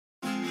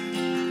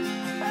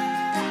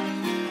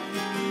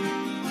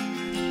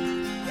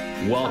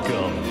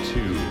Welcome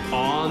to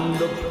On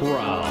the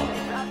Prowl.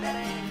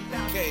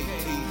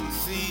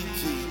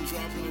 KTCG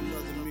dropping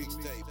another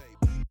mixtape.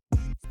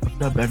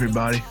 What's up,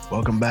 everybody?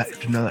 Welcome back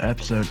to another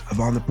episode of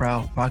On the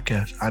Prowl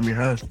podcast. I'm your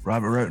host,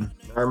 Robert Roten.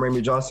 I'm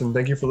Ramey Johnson.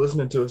 Thank you for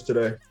listening to us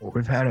today.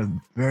 We've had a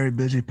very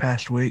busy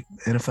past week.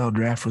 The NFL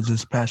draft was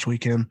this past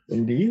weekend.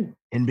 Indeed.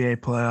 NBA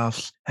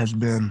playoffs has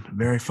been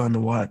very fun to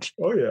watch,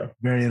 Oh, yeah.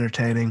 very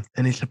entertaining.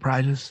 Any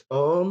surprises?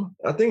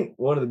 I think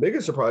one of the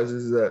biggest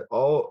surprises is that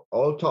all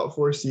top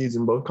four seeds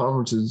in both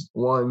conferences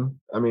won.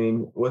 I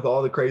mean, with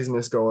all the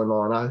craziness going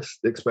on, I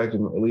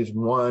expected at least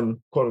one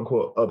quote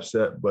unquote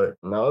upset, but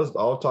now it's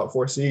all top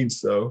four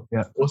seeds. So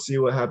yeah, we'll see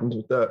what happens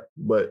with that.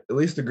 But at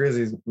least the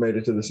Grizzlies made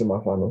it to the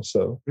semifinals.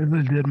 So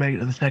Grizzlies did make it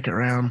to the second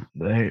round.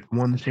 They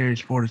won the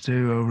series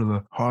 4-2 over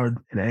the hard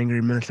and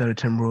angry Minnesota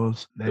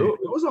Timberwolves.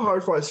 it was a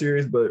hard fought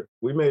series, but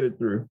we made it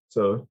through.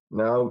 So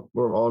now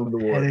we're on to the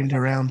war. Heading to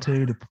round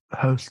two to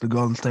host the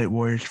Golden State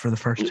Warriors for the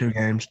first two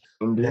games,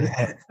 Indeed.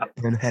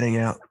 and heading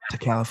out to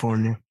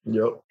California.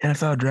 Yep.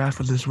 NFL draft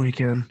was this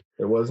weekend.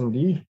 It was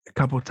indeed. A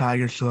couple of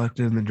Tigers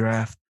selected in the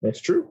draft. That's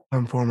true.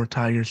 Some former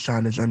Tigers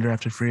signed as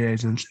undrafted free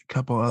agents. A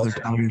couple other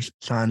Tigers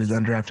signed as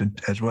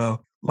undrafted as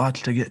well.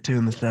 Lots to get to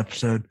in this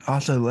episode.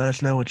 Also, let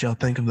us know what y'all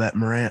think of that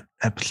Morant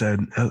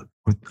episode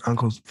with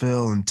Uncles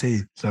Phil and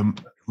T. So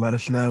let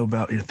us know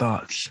about your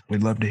thoughts.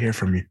 We'd love to hear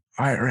from you.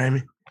 All right,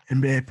 Ramy,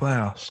 NBA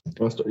playoffs.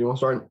 You want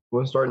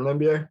to start in the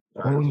NBA?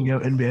 Well, we can go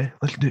NBA.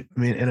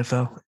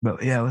 NFL.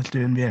 But yeah, let's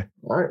do NBA.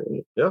 All right.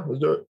 Yeah, let's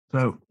do it.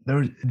 So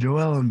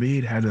Joel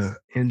Embiid had an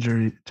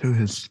injury to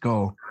his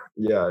skull.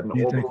 Yeah, an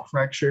orbital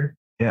fracture.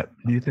 Yeah.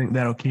 Do you think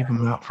that'll keep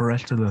him out for the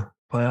rest of the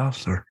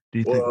playoffs, or do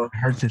you think it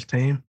hurts his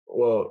team?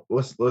 Well,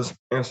 let's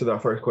answer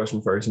that first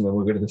question first, and then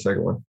we'll go to the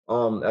second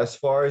one. As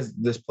far as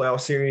this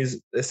playoff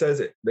series, they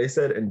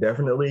said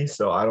indefinitely,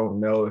 so I don't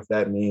know if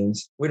that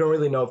means we don't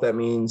really know if that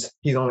means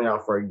he's only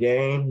out for a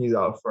game, he's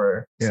out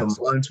for some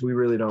months. We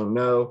really don't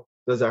know.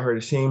 Does that hurt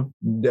his team?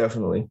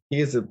 Definitely.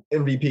 He is an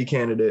MVP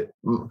candidate.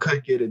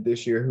 Could get it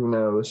this year. Who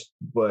knows?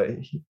 But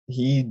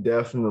he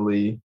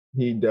definitely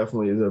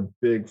is a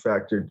big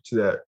factor to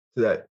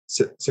that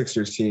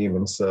Sixers team.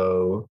 And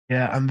so,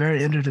 yeah, I'm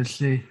very interested to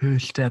see who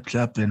steps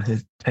up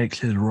and takes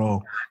his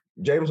role.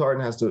 James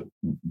Harden has to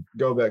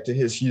go back to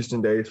his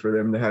Houston days for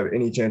them to have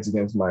any chance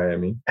against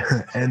Miami.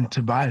 And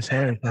Tobias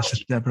Harris has to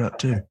step it up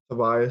too.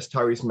 Tobias,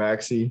 Tyrese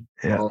Maxey.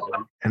 Yeah,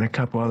 and a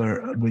couple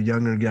other the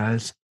younger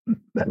guys.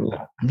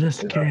 I'm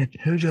just curious,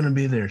 who's going to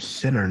be their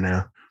center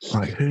now?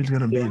 Like, who's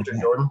going to be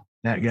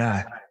that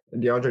guy?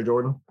 DeAndre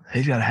Jordan.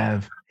 He's got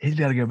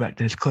to go back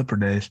to his Clipper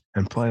days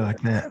and play like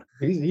that.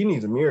 He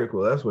needs a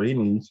miracle. That's what he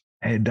needs.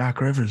 Hey,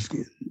 Doc Rivers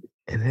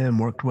and him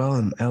worked well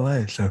in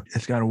LA, so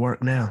it's got to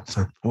work now.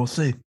 So we'll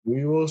see.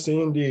 We will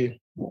see indeed.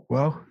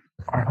 Well,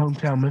 our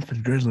hometown Memphis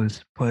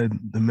Grizzlies played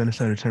the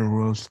Minnesota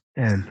Timberwolves,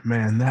 and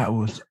man,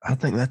 I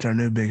think that's our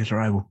new biggest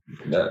rival.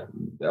 That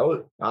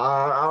was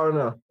I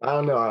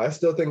don't know. I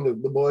still think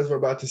the boys we're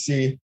about to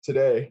see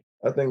today.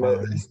 I think that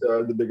is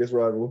the biggest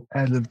rival.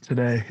 As of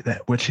today,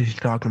 what she's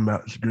talking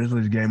about is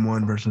Grizzlies game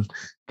 1 versus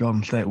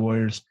Golden State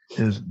Warriors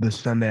is this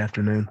Sunday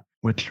afternoon,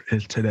 which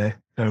is today.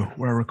 So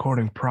we're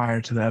recording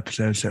prior to the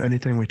episode, so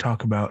anything we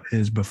talk about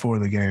is before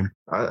the game.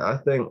 I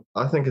think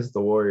it's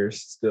the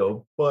Warriors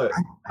still, but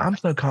I'm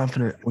so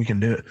confident we can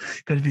do it.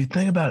 Because if you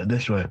think about it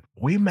this way,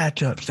 we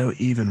match up so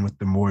even with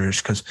the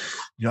Warriors because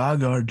Ja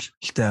guards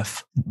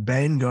Steph,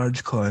 Bane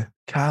guards Clay,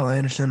 Kyle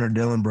Anderson or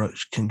Dylan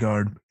Brooks can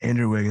guard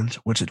Andrew Wiggins,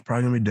 which is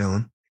probably going to be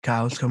Dylan.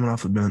 Kyle's coming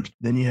off the bench.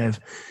 Then you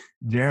have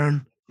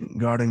Jaren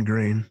guarding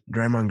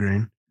Draymond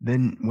Green.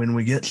 Then when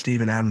we get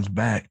Steven Adams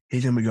back,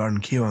 he's going to be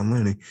guarding Keon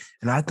Looney.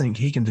 And I think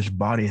he can just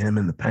body him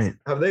in the paint.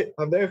 Have they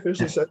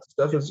officially said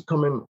Steph is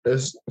coming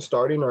as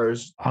starting or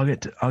is? I'll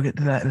get to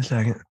that in a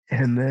second.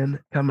 And then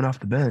coming off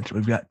the bench,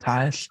 we've got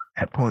Tyus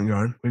at point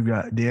guard. We've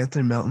got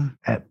DeAnthony Melton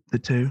at the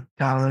 2,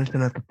 Kyle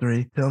Anderson at the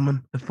 3,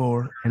 Tillman the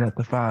 4, and at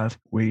the 5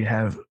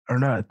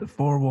 at the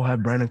 4 we'll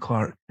have Brandon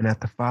Clark, and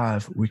at the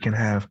 5 we can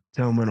have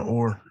Tillman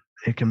or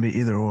it can be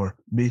either or.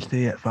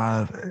 BC at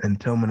 5 and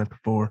Tillman at the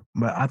 4.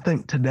 But I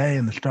think today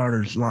in the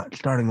starting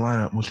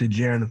lineup, we'll see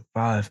Jaren at the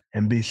 5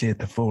 and BC at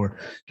the 4,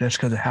 just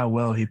because of how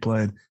well he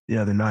played the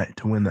other night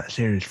to win that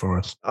series for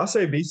us. I'll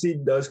say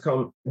BC does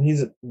come.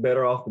 He's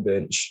better off the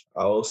bench.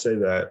 I will say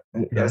that.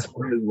 That's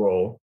for his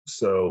role.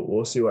 So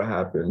we'll see what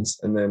happens.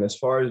 And then as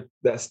far as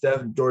that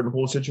Steph Jordan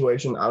Poole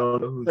situation, I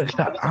don't know who's.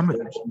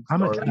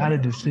 I'm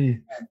excited to see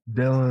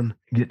Dylan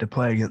get to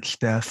play against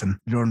Steph and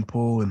Jordan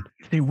Poole. And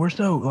see, we're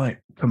so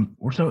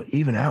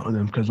even out with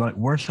them because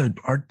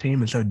our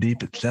team is so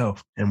deep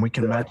itself, and we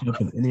can match up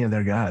with any of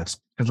their guys.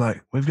 Because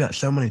we've got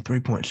so many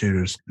 3-point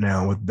shooters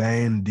now with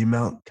Bane,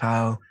 D-Melt,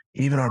 Kyle.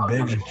 Even our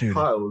bigs are shooting.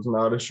 Kyle is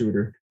not a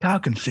shooter. Kyle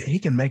he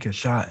can make a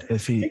shot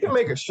if he can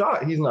make a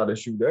shot. He's not a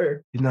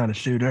shooter. He's not a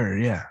shooter,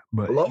 yeah.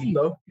 But love him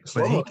though.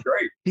 Slow-mo's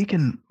great. He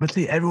can. But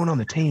see, everyone on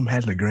the team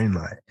has the green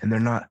light, and they're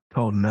not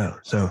told no.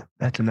 So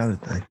that's another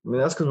thing. I mean,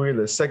 that's because we're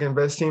the second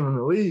best team in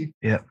the league.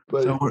 Yeah.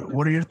 But so,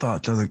 what are your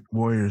thoughts on the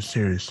Warriors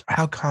series?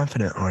 How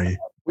confident are you?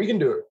 We can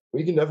do it.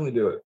 We can definitely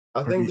do it.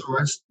 I think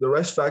the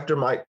rest factor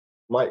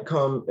might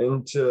come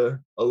into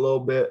a little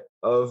bit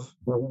of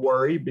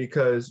worry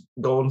because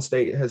Golden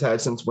State has had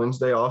since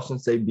Wednesday off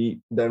since they beat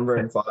Denver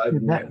in 5.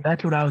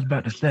 That's what I was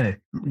about to say.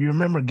 You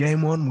remember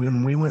game 1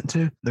 when we went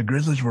to? The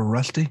Grizzlies were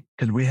rusty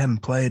because we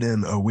hadn't played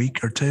in a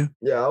week or two.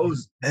 Yeah,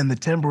 and the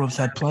Timberwolves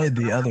had played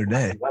the other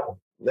day.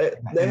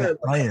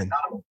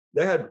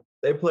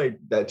 They played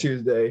that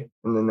Tuesday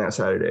and then that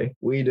Saturday.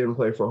 We didn't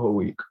play for a whole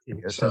week.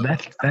 So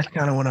that's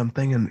kind of what I'm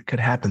thinking could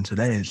happen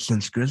today. Is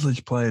since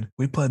Grizzlies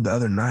we played the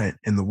other night,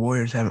 and the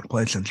Warriors haven't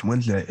played since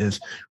Wednesday. Is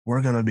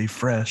we're going to be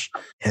fresh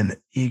and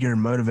eager,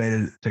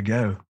 motivated to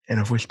go. And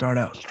if we start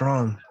out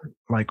strong,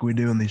 like we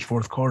do in these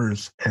fourth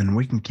quarters, and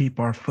we can keep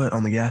our foot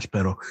on the gas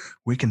pedal,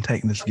 we can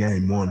take this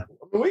game 1.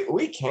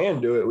 We can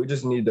do it. We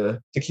just need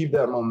to keep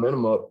that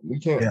momentum up. We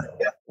can't.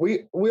 Yeah.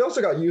 We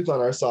also got youth on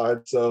our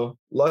side, so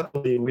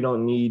luckily we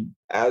don't need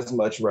as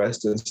much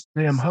rest as.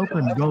 See, I'm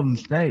hoping Golden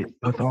State,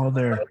 with all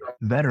their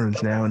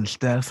veterans now, and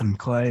Steph and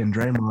Clay and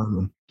Draymond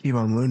and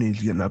Kevon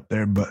Looney's getting up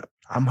there, but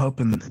I'm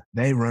hoping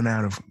they run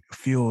out of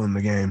fuel in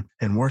the game,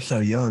 and we're so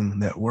young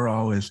that we're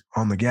always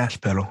on the gas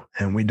pedal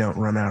and we don't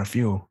run out of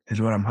fuel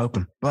is what I'm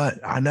hoping. But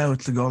I know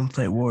it's the Golden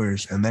State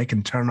Warriors, and they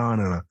can turn on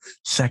in a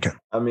second.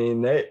 I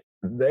mean,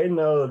 they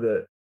know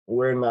that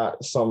we're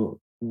not some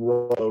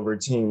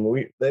rollover team.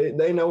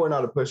 They know we're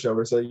not a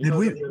pushover. So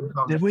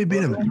did we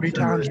beat them 3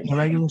 times in the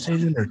regular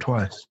season or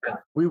twice?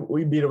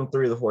 We beat them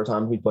 3 of the 4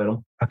 times we played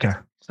them. Okay,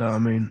 so I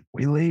mean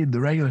we lead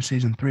the regular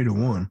season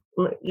 3-1.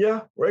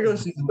 Yeah, regular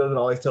season doesn't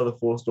always tell the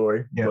full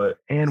story. Yeah, but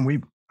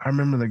I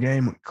remember the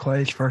game,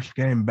 Clay's first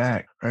game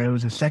back, or it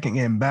was his second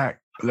game back.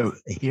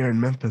 Here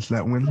in Memphis,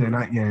 that Wednesday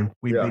night game,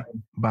 we beat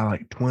by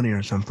like 20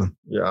 or something.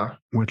 Yeah.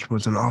 Which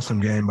was an awesome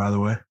game, by the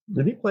way.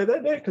 Did he play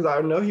that day? Because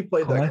I know he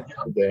played that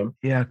game.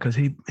 Yeah, because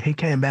he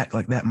came back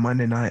like that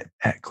Monday night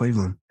at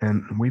Cleveland,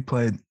 and we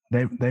played.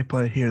 They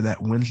played here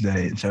that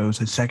Wednesday, and so it was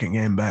his second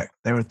game back.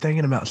 They were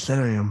thinking about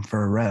sending him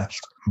for a rest,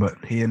 but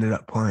he ended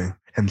up playing.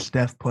 And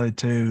Steph played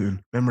too.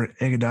 And remember,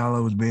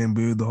 Iguodala was being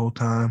booed the whole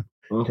time.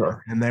 Okay.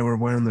 And they were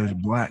wearing those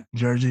black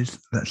jerseys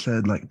that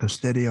said like the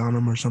city on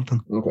them or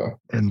something. Okay.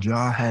 And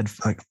Ja had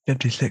like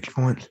 56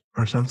 points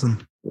or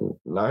something.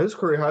 No, his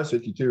career high is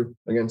 52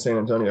 against San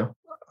Antonio.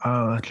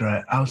 Oh, that's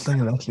right. I was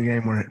thinking that's the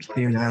game where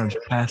Steven Adams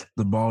passed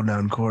the ball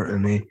down court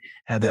and he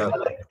had that.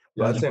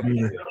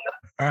 Yeah,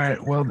 all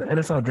right. Well, the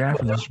NFL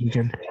draft is this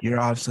weekend. You're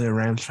obviously a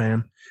Rams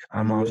fan.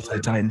 I'm obviously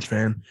a Titans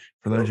fan.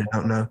 For those who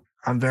don't know,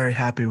 I'm very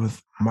happy with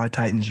my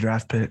Titans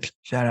draft picks.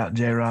 Shout out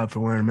J-Rob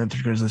for wearing a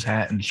Memphis Grizzlies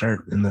hat and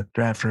shirt in the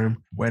draft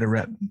room. Way to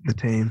rep the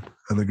team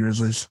of the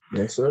Grizzlies.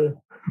 Yes, sir.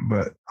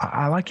 But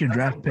I like your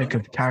draft pick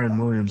of Kyron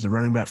Williams, the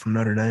running back from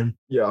Notre Dame.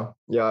 Yeah.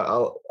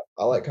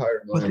 I like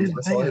Kyron Williams.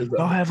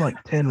 Y'all have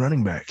like 10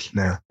 running backs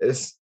now.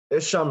 It's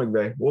Sean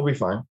McVay. We'll be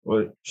fine.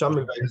 Sean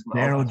McVay is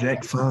Daryl,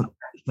 Jake Funk,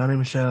 Sonny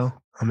Michel.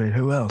 I mean,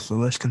 who else? The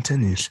list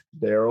continues.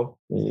 Daryl.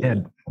 Yeah,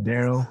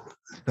 Daryl,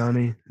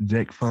 Sonny,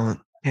 Jake Funk,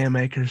 Cam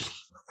Akers.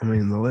 I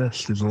mean, the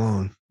list is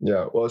long.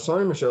 Yeah, well,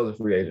 Sonny Michel is a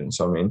free agent,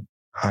 so I mean.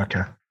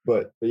 Okay.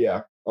 But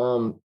yeah,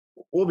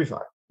 we'll be fine.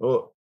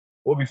 We'll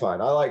be fine.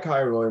 I like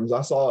Kyron Williams.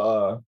 I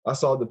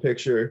saw the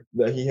picture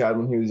that he had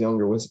when he was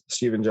younger with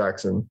Steven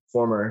Jackson,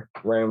 former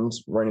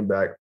Rams running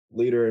back,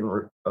 leader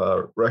in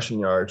rushing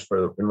yards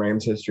in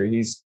Rams history.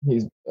 He's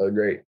a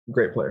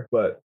great player.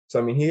 But so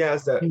I mean, he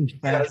has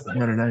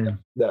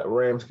that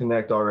Rams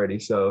connect already.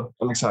 So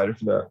I'm excited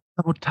for that.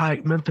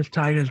 Couple Memphis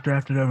Tigers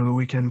drafted over the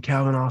weekend.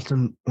 Calvin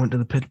Austin went to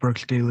the Pittsburgh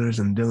Steelers,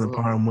 and Dylan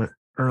Parham went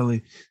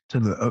early to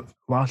the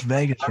Las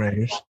Vegas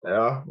Raiders.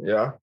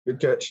 Yeah. Good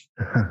catch.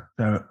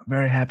 So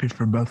very happy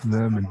for both of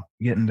them and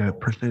getting to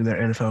pursue their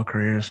NFL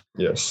careers.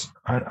 Yes.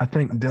 I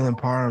think Dylan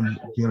Parham is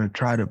going to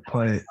try to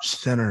play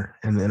center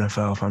in the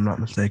NFL, if I'm not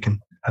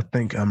mistaken. I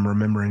think I'm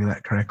remembering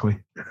that correctly.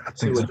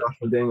 See what Josh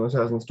McDaniels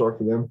has in store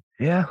for them.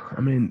 Yeah.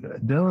 I mean,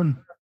 Dylan,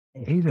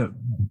 he's a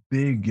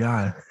big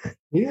guy.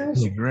 He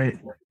is.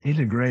 He's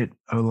a great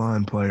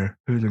O-line player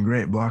who's a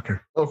great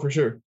blocker. Oh, for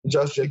sure.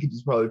 Josh Jacobs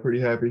is probably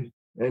pretty happy.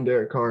 And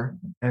Derek Carr.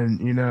 And,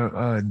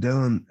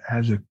 Dylan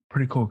has a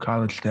pretty cool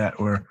college stat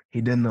where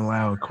he didn't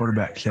allow a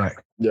quarterback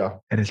sack. Yeah.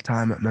 At his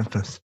time at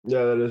Memphis.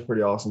 Yeah, that is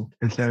pretty awesome.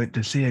 And so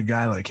to see a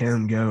guy like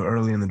him go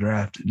early in the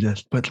draft,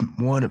 it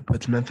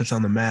puts Memphis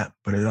on the map,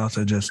 but it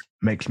also just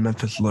makes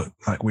Memphis look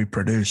like we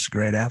produce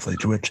great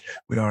athletes, which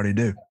we already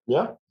do.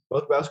 Yeah.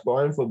 Both basketball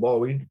and football,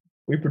 we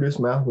produce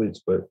some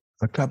athletes, but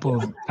a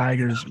couple of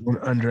Tigers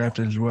went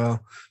undrafted as well.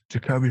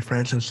 Jacoby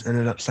Francis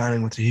ended up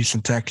signing with the Houston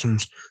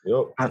Texans.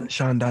 Yep.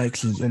 Sean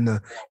Dykes is in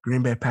the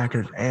Green Bay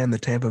Packers and the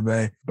Tampa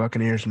Bay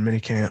Buccaneers in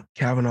minicamp.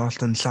 Calvin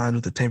Austin signed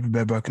with the Tampa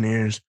Bay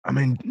Buccaneers. I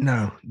mean,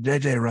 no,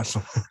 J.J.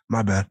 Russell.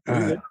 My bad.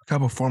 A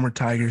couple former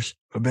Tigers.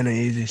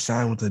 Benny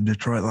signed with the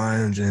Detroit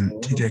Lions,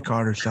 and T.J.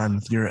 Carter signed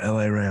with your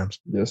L.A. Rams.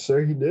 Yes,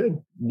 sir, he did.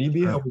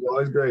 DB was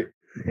always great.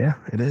 Yeah,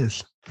 it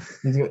is.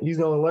 He's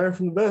gonna learn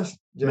from the best.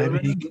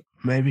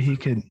 Maybe he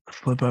could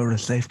flip over to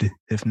safety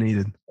if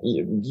needed.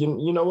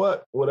 You know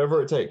what?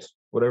 Whatever it takes.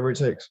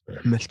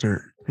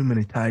 Mr. Too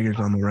Many Tigers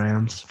on the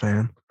Rams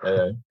fan.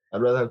 Hey,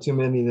 I'd rather have too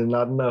many than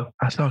not enough.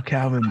 I saw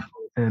Calvin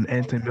and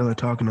Anthony Miller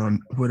talking on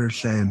Twitter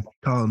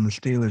calling the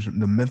Steelers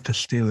the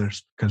Memphis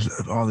Steelers because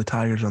of all the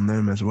Tigers on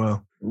them as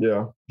well.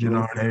 Yeah.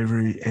 Jannard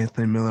Avery,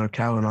 Anthony Miller,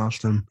 Calvin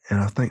Austin, and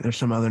I think there's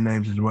some other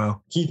names as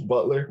well. Keith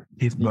Butler.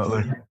 Keith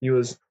Butler. He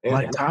was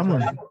Mike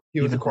Tomlin.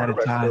 He was a even had a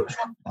quarterback tie. coach.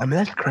 I mean,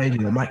 that's crazy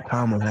that Mike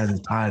Tomlin has a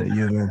tie at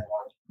U of M.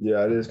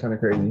 Yeah, it is kind of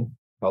crazy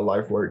how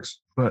life works.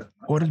 But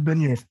what has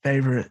been your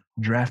favorite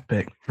draft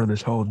pick for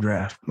this whole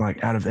draft?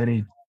 Like out of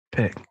any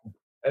pick?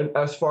 And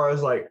as far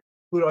as like,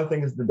 who do I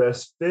think is the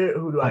best fit?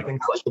 Who do I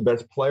think is like the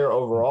best player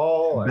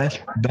overall?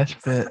 Like, Best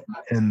fit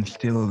and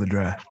steal of the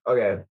draft.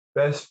 okay,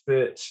 best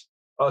fit.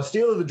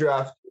 Steal of the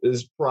draft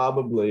is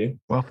probably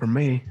Well, for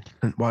me,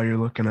 while you're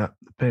looking up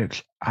the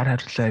picks, I'd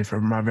have to say for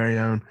my very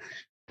own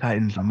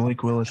Titans,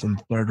 Malik Willis in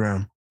the third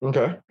round.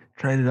 okay.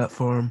 Traded up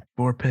for him,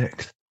 4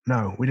 picks.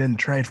 No, we didn't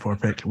trade 4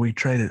 picks. We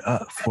traded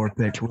up 4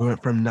 picks. We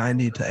went from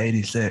 90 to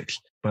 86.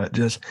 But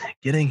just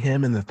getting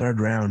him in the third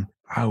round,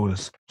 I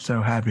was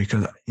so happy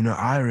because,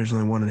 I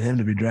originally wanted him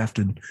to be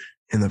drafted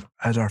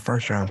as our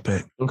first round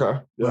pick. Okay.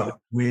 Yeah. But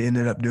we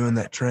ended up doing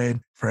that trade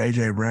for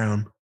A.J.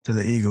 Brown to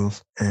the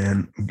Eagles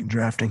and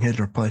drafting his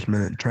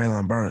replacement,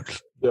 Treylon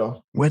Burks, Yeah.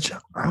 which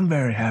I'm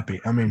very happy.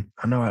 I mean,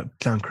 I know I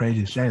sound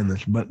crazy saying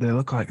this, but they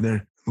look like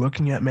they're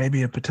looking at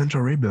maybe a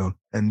potential rebuild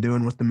and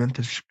doing what the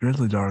Memphis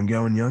Grizzlies are and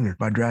going younger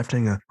by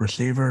drafting a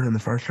receiver in the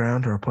first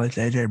round to replace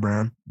A.J.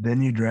 Brown.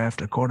 Then you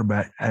draft a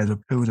quarterback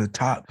who was a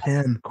top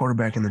 10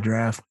 quarterback in the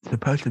draft,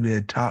 supposed to be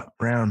a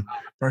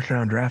first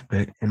round draft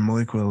pick in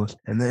Malik Willis.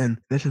 And then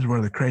this is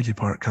where the crazy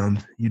part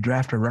comes. You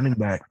draft a running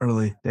back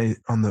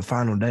on the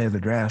final day of the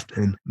draft,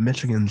 and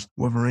Michigan's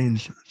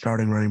Wolverines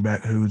starting running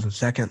back, who was the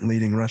second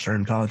leading rusher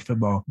in college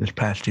football this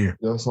past year,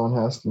 Hassan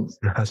Haskins.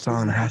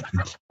 Hassan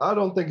Haskins. I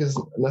don't think it's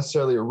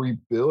necessarily a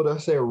rebuild. I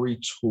say a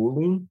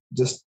retooling,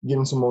 just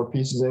getting some more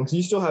pieces in. Because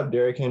you still have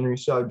Derrick Henry, you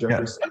still have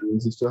Jeffrey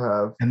Simmons, you still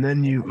have. And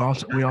then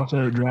we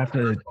also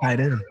drafted a tight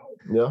end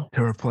Yeah.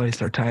 to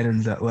replace our tight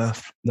ends that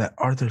left that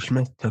Arthur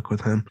Smith took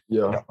with him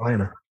Yeah. to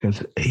Atlanta,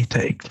 because he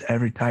takes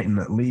every Titan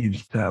that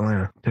leaves to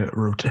Atlanta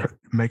to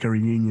make a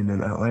reunion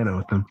in Atlanta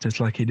with them, just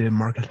like he did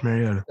Marcus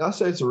Mariota. I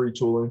say it's a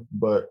retooling,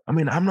 but I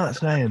mean, I'm not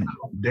saying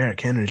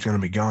Derrick Henry's going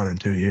to be gone in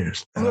 2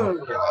 years. I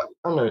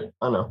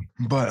know.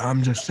 But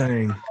I'm just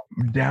saying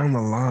down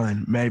the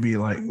line, maybe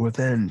like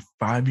within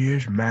 5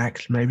 years,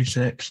 max, maybe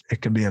 6,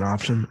 it could be an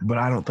option. But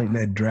I don't think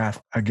they'd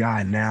draft a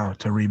guy now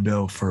to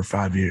rebuild for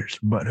 5 years.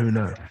 But who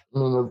knows? I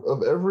mean,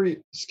 of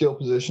every skill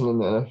position in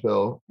the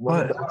NFL,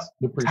 But that's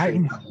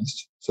depreciated Titans- the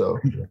least. So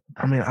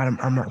I mean,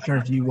 I'm not sure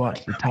if you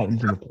watched the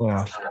Titans in the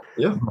playoffs.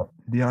 yeah,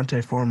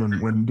 Deontay Foreman,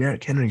 when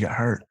Derrick Henry got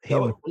hurt,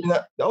 that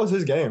was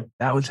his game.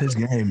 that was his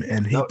game,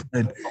 and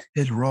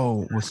his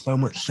role was so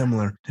much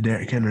similar to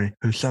Derrick Henry,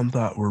 who some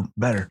thought were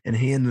better, and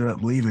he ended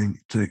up leaving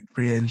to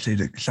free agency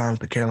to sign with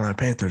the Carolina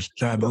Panthers.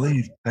 So I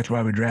believe that's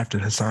why we drafted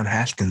Hassan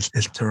Haskins,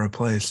 is to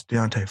replace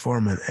Deontay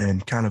Foreman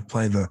and kind of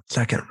play the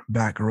second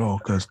back role,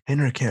 because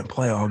Henry can't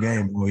play all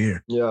game all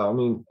year. Yeah, I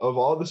mean, of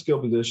all the skill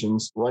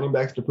positions, running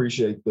backs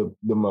depreciate the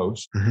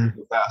most, Mhm.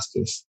 the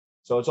fastest.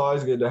 So it's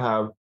always good to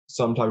have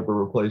some type of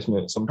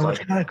replacement, some And what's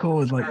type. kind of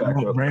cool is like Mark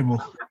Vrabel,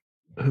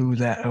 who was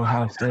at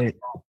Ohio State,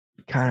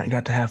 kind of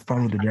got to have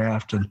fun with the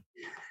draft, and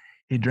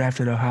he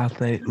drafted Ohio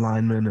State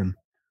lineman, and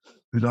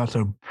who's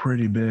also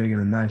pretty big and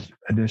a nice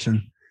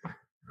addition.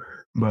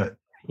 But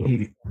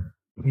he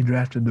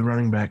drafted the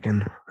running back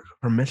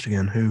from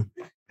Michigan, who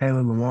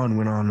Taylor Lewan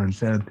went on and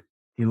said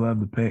he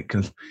loved the pick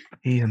because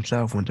he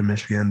himself went to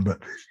Michigan, but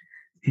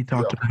he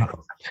talked about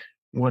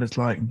what it's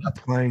like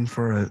playing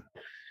for a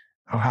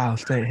Ohio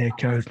State head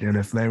coach, and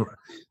if the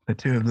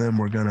two of them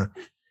were gonna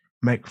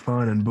make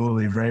fun and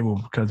bully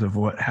Vrabel because of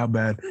how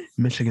bad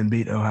Michigan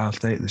beat Ohio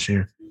State this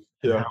year.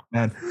 Yeah, How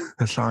bad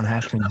Hassan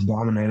Haskins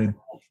dominated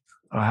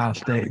Ohio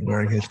State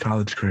during his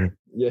college career.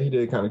 yeah, he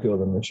did kind of kill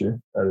them this year.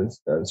 That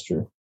is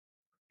true.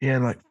 He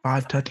had like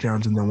 5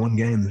 touchdowns in the one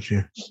game this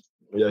year.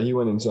 Yeah, he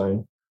went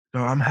insane.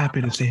 So I'm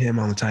happy to see him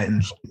on the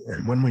Titans.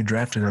 And when we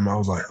drafted him, I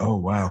was like, oh,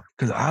 wow.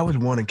 Because I was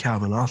wanting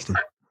Calvin Austin,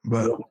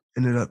 but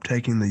ended up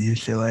taking the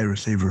UCLA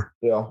receiver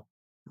Yeah,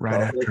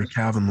 right after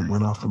Calvin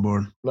went off the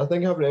board. and I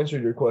think I haven't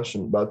answered your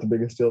question about the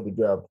biggest steal of the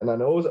draft. And I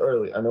know it was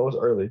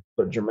early,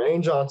 but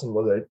Jermaine Johnson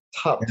was a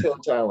top 10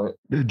 talent.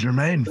 Dude,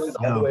 Jermaine,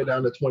 All the way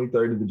down to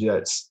 23rd to the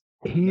Jets.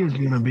 he is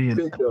going to be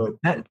Big dog.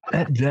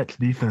 that Jets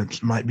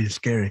defense might be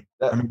scary.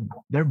 I mean,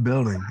 they're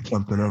building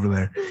something over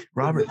there.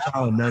 Robert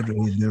Saleh knows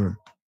what he's doing.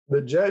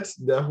 The Jets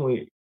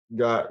definitely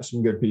got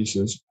some good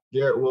pieces.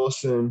 Garrett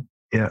Wilson,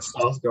 Yeah.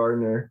 Sauce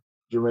Gardner,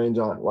 Jermaine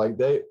Johnson. Like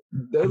they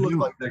look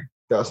like they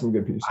got some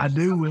good pieces. I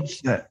do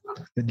wish that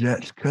the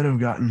Jets could have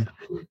gotten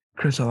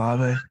Chris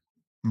Olave,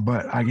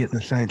 but I get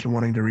the Saints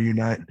wanting to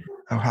reunite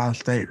Ohio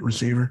State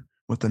receiver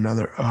with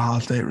another Ohio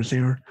State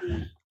receiver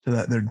so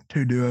that their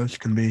two duos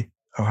can be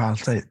Ohio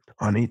State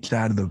on each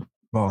side of the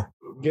ball.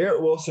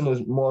 Garrett Wilson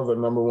is more of a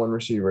number one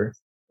receiver,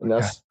 and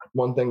that's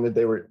one thing that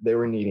they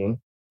were needing.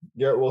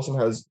 Garrett Wilson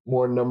has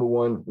more number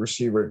one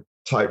receiver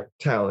type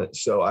talent.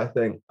 So I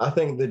think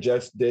the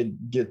Jets did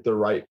get the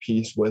right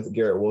piece with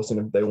Garrett Wilson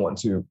if they want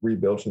to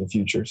rebuild for the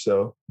future.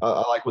 So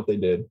I like what they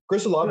did.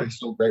 Chris Olave is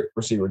still a great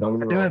receiver. Don't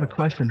get I me do wrong. have a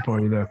question for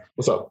you, though.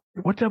 What's up?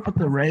 What's up with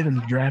the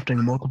Ravens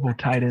drafting multiple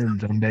tight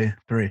ends on day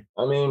 3?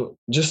 I mean,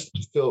 just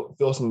fill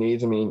some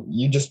needs. I mean,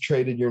 you just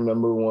traded your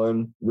number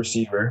 1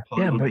 receiver.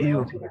 Yeah, but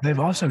they've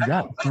also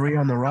got 3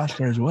 on the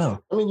roster as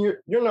well. I mean,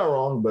 you're not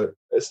wrong, but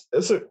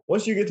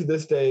once you get to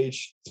this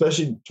stage,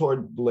 especially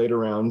toward the later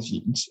rounds,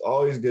 it's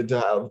always good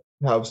to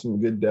have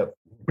some good depth.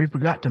 We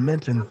forgot to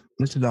mention,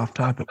 this is off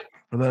topic,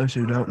 for those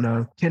who don't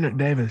know, Kendrick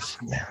Davis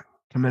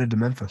committed to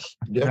Memphis.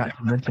 I forgot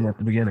to mention at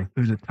the beginning.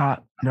 Who's a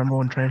top number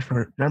one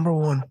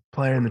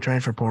player in the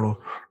transfer portal,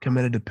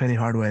 committed to Penny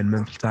Hardaway and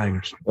Memphis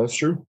Tigers. That's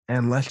true.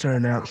 And Lester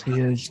announced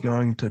he is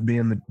going to be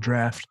in the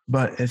draft,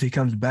 but if he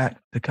comes back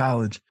to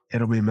college,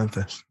 it'll be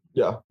Memphis.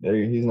 Yeah,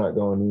 he's not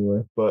going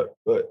anywhere. But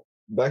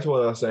back to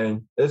what I was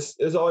saying,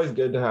 it's always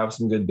good to have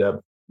some good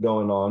depth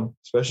going on,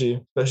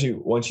 especially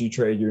once you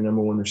trade your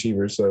number 1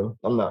 receiver. So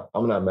I'm not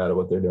mad at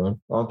what they're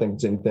doing. I don't think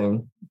it's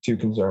anything too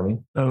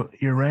concerning. So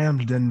your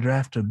Rams didn't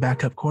draft a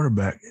backup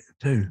quarterback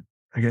too.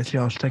 I guess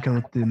y'all sticking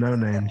with the no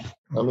names.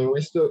 I mean,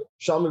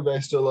 Sean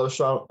McVay still loves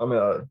John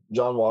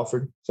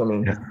Wofford. So I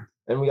mean,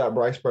 and we got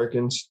Bryce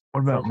Perkins.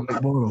 What about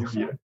Blake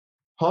Bortles?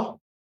 Huh?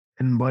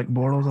 And Blake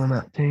Bortles on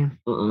that team?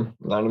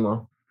 Not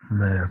anymore.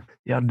 Man,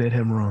 y'all did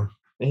him wrong.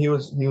 And he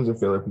was a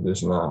filler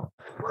position now.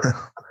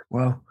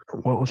 Well,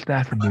 what will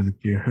Stafford do this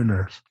year? Who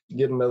knows?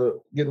 Get another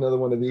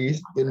one of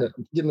these. Get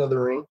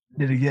another ring.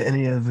 Did he get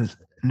any of his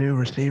new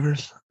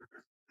receivers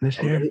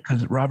this year?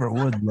 Because Robert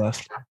Woods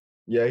left.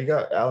 Yeah, he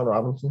got Allen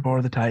Robinson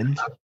For the Titans.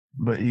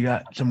 But you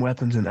got some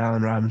weapons in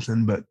Allen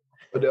Robinson. But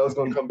Odell's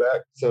going to come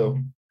back. So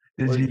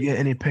did you get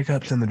any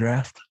pickups in the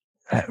draft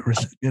at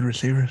good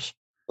receivers?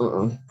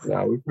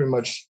 Nah, we pretty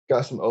much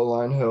got some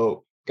O-line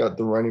help. Got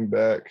the running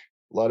back.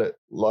 A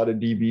lot of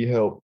DB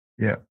help.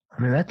 Yeah.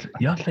 I mean,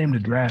 y'all seem to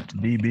draft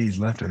DBs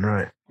left and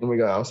right. And we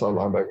got outside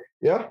linebacker.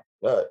 Yeah.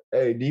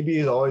 Hey, DB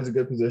is always a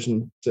good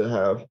position to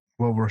have.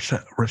 Will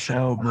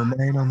Rochelle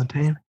remain on the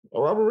team?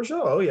 Robert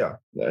Rochelle. Oh yeah.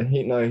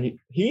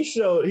 He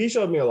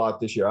showed me a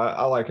lot this year.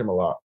 I like him a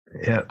lot.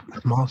 Yeah.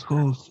 Small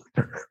schools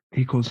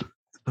equals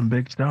some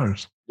big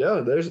stars.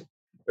 Yeah. There's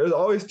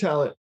always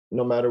talent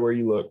no matter where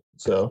you look.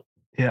 So.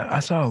 Yeah,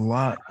 I saw a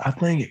lot. I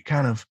think it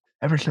kind of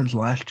ever since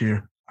last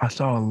year, I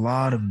saw a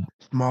lot of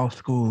small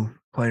school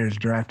players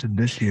drafted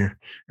this year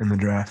in the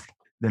draft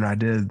than I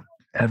did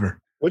ever.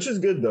 Which is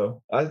good,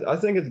 though. I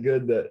think it's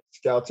good that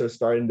scouts are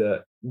starting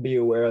to be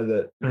aware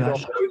that you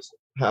don't always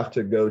have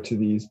to go to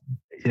these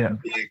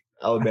big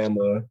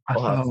Alabama,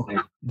 Ohio State.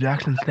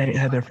 Jackson State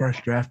had their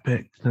first draft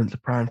pick since the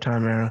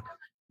primetime era.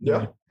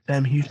 Yeah.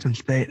 Sam Houston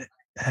State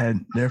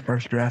had their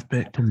first draft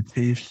pick to the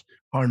Chiefs.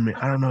 Pardon me,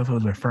 I don't know if it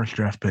was their first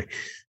draft pick,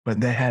 but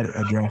they had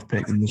a draft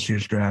pick in this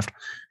year's draft.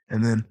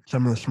 And then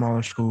some of the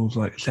smaller schools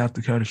like South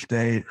Dakota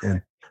State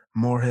and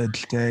Morehead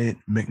State,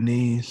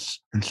 McNeese,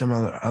 and some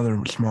other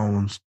small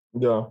ones.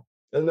 Yeah.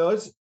 And no,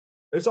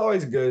 it's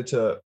always good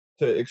to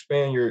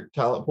expand your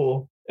talent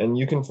pool, and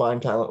you can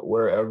find talent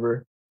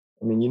wherever.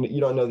 I mean,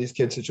 you don't know these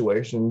kids'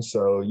 situations,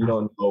 so you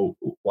don't know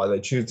why they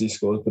choose these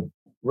schools, but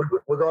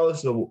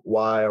regardless of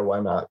why or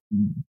why not,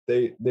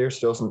 they're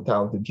still some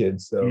talented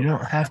kids. So you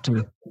don't have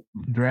to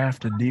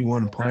draft a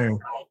D1 player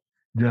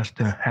just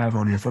to have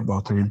on your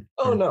football team.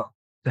 Oh no.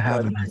 To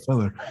have a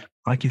filler.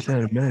 Like you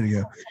said a minute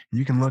ago,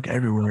 you can look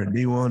everywhere at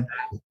D1,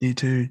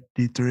 D2,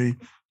 D3,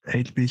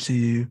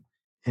 HBCU,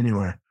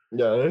 anywhere.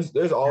 Yeah,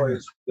 there's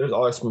always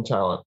some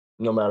talent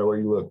no matter where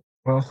you look.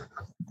 Well,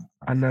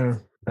 I know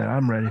that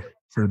I'm ready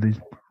for the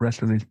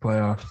rest of these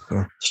playoffs.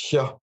 So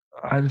yeah.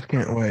 I just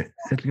can't wait.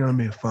 It's going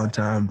to be a fun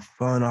time,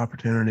 fun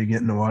opportunity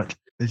getting to watch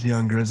these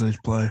young Grizzlies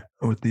play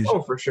with these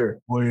for sure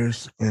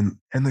Warriors. And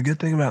the good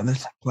thing about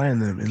this playing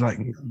them is like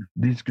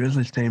these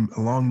Grizzlies team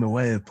along the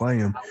way of playing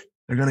them,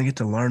 they're going to get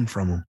to learn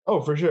from them.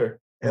 Oh, for sure.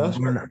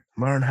 And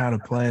learn how to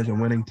play as a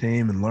winning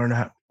team and learn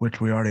how, which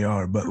we already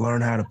are, but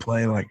learn how to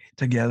play like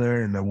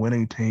together in a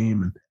winning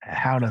team and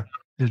how to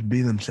just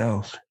be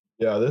themselves.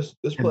 Yeah, this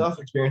playoff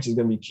experience is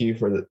going to be key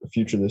for the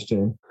future of this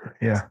team.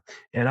 Yeah,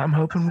 and I'm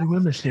hoping we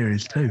win the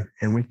series too,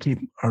 and we keep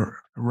our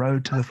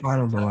road to the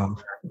finals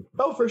alive.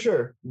 Oh, for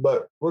sure.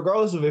 But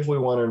regardless of if we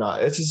won or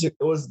not, it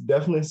was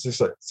definitely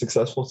a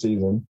successful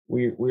season.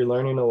 We're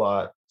learning a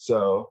lot,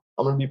 so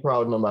I'm going to be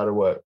proud no matter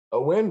what.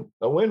 A win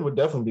would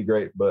definitely be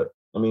great, but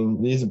I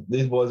mean these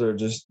boys are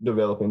just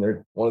developing.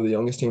 They're one of the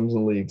youngest teams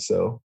in the league,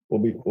 so we'll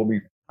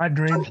be. My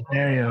dream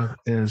scenario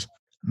is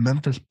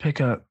Memphis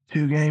pick up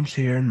 2 games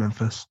here in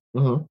Memphis.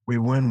 Mm-hmm. We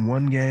win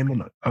 1 game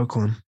in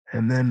Oakland,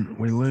 and then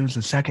we lose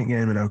the second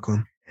game in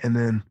Oakland, and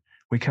then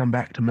we come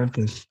back to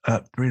Memphis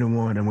up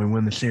 3-1, and we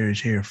win the series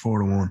here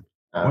 4-1.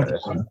 I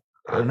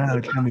know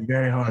it's gonna be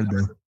very hard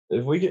though.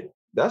 If we get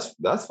that's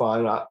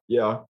fine.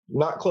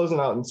 Not closing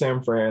out in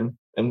San Fran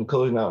and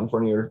closing out in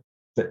front of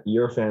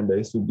your fan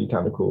base would be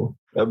kind of cool.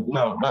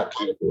 No, not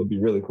kind of cool. It'd be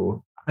really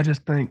cool. I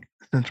just think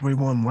since we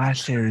won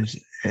last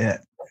series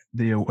at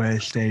the away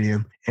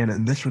stadium,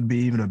 and this would be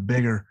even a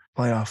bigger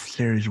playoff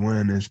series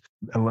win is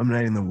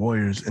eliminating the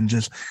Warriors, and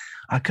just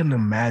I couldn't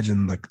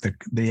imagine like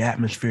the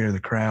atmosphere, the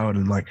crowd,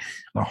 and like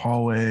the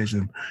hallways,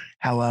 and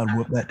how loud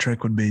Whoop That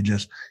Trick would be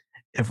just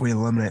if we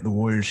eliminate the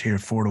Warriors here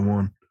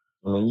 4-1.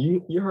 I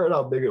mean, you heard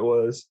how big it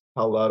was,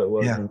 how loud it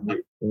was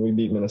when we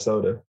beat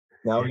Minnesota.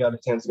 Now we got a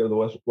chance to go to the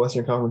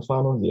Western Conference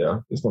Finals.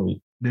 Yeah, it's gonna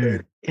be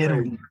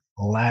It'll be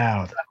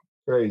loud.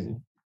 Crazy.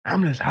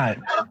 I'm just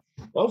hyped.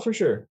 Oh, for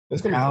sure.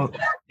 It's gonna be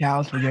fun.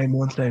 Cows for game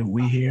 1 say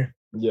we here.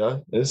 Yeah,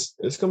 it's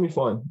gonna be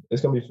fun.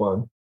 It's gonna be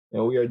fun,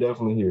 and we are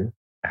definitely here.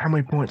 How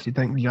many points do you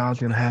think y'all's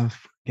gonna have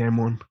game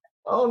 1?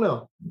 I don't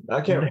know.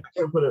 I can't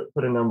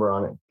put a number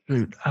on it.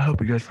 Dude, I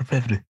hope it goes for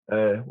 50.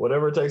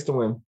 Whatever it takes to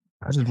win.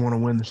 I just want to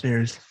win the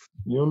series.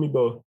 You and me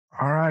both.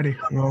 All righty.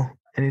 Well,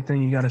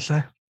 anything you got to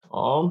say?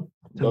 Go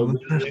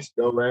Grizzlies,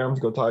 go Rams,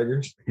 go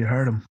Tigers. You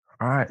heard them.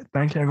 All right.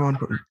 Thanks, everyone,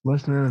 for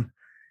listening.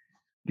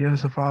 Give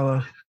us a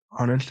follow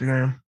on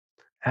Instagram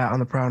 @On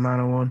the Prowl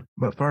 901.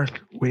 But first,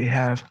 we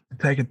have to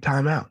take a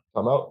timeout.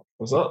 Timeout.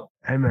 What's up?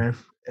 Hey, man.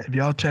 Have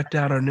y'all checked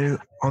out our new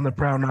On the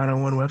Prowl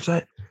 901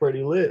 website?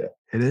 Pretty lit.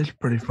 It is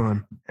pretty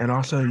fun. And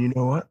also, you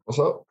know what? What's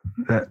up?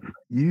 That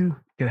you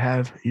could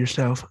have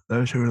yourself,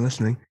 those who are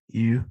listening,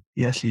 you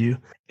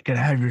could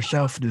have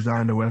yourself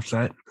designed a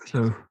website.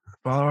 So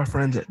follow our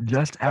friends at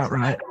Just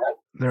Outright.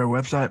 They're a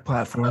website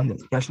platform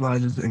that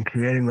specializes in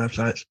creating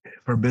websites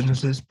for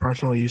businesses,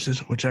 personal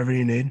uses, whichever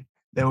you need.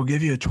 They will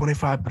give you a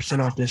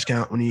 25% off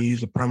discount when you use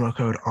the promo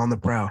code On the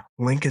Prowl.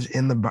 Link is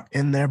in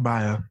their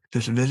bio.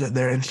 Just visit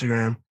their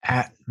Instagram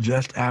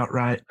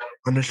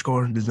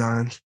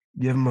 @JustOutright_designs.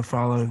 Give them a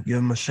follow, give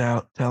them a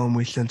shout, tell them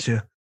we sent you.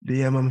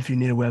 DM them if you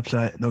need a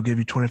website. They'll give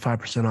you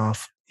 25%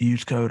 off.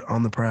 Use code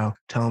On the Prowl.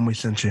 Tell them we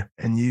sent you.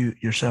 And you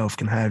yourself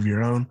can have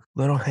your own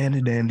little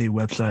handy-dandy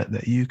website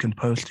that you can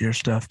post your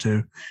stuff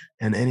to,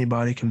 and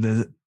anybody can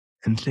visit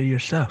and see your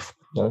stuff.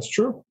 That's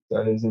true.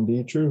 That is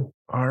indeed true.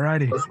 All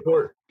righty. Go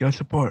support. Go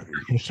support.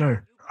 Yes,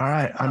 sir. All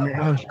right. I'm your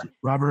host,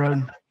 Robert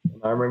Roden.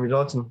 I'm Remy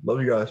Johnson.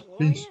 Love you guys.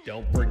 Peace.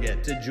 Don't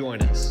forget to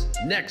join us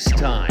next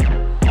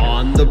time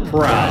on The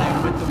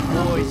Prowl. With the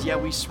boys, yeah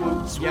we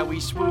swoop,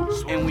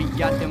 and we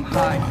got them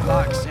high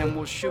blocks, and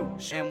we'll shoot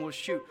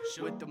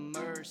with the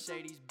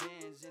Mercedes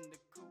Benz in the